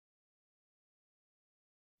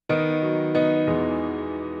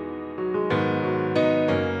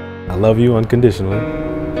love you unconditionally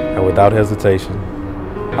and without hesitation.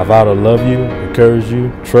 I vow to love you, encourage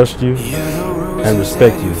you, trust you, and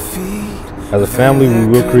respect you. As a family, we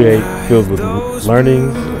will create filled with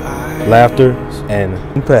learning, laughter, and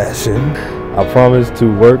passion. I promise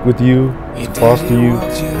to work with you, to foster you,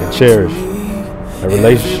 and cherish a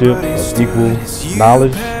relationship of equal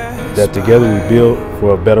knowledge that together we build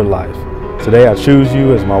for a better life. Today I choose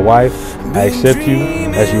you as my wife. I accept you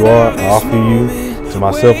as you are. I offer you to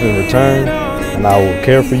myself in return, and I will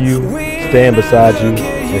care for you, stand beside you,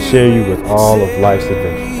 and share you with all of life's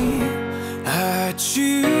adventures. I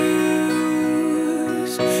choose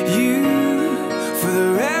you for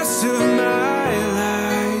the rest of my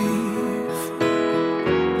life.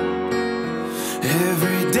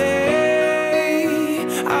 Every day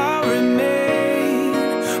I'll remain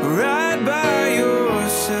right by your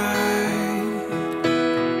side.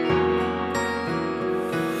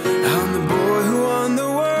 I'm the boy who won the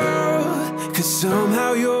world, 'cause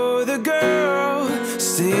somehow you're the girl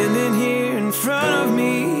standing here in front of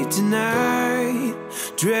me tonight,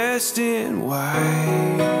 dressed in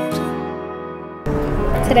white.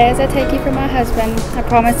 Today, as I take you for my husband, I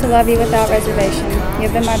promise to love you without reservation.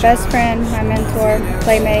 You've been my best friend, my mentor,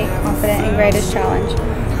 playmate, confidant, and greatest challenge.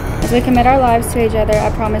 As we commit our lives to each other, I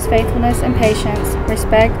promise faithfulness and patience,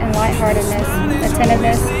 respect and lightheartedness,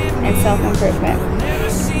 attentiveness, and self-improvement.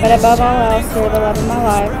 But above all else, you are the love of my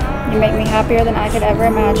life. You make me happier than I could ever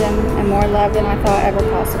imagine, and more loved than I thought ever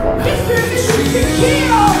possible.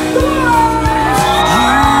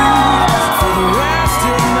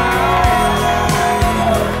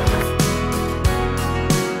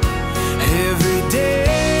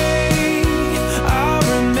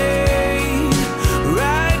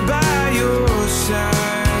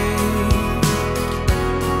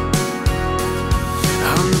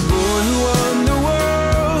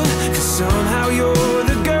 Somehow you're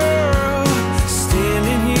the girl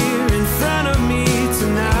standing here in front of me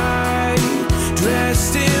tonight,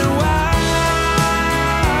 dressed in white.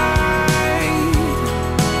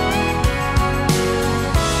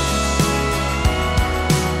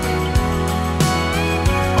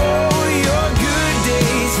 Oh, your good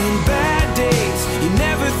days and bad days, you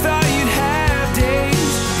never thought you'd have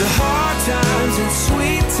days. The hard times and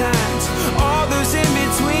sweet times, all those in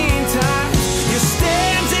between times. You're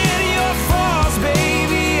standing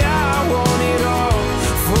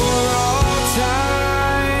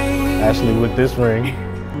Ashley, with this ring,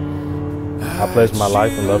 I pledge my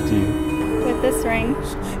life and love to you. With this ring,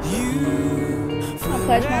 I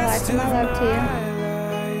pledge my life and my love to you.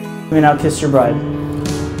 You may now kiss your bride.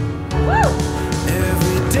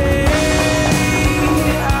 Every day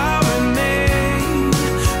I'll remain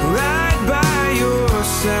right by your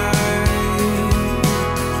side.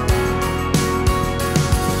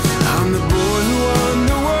 I'm the boy who won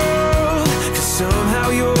the world, 'cause somehow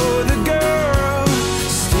you're the girl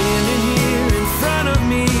standing here in front of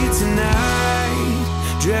me tonight,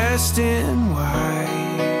 dressed in white,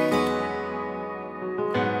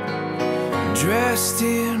 dressed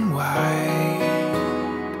in white.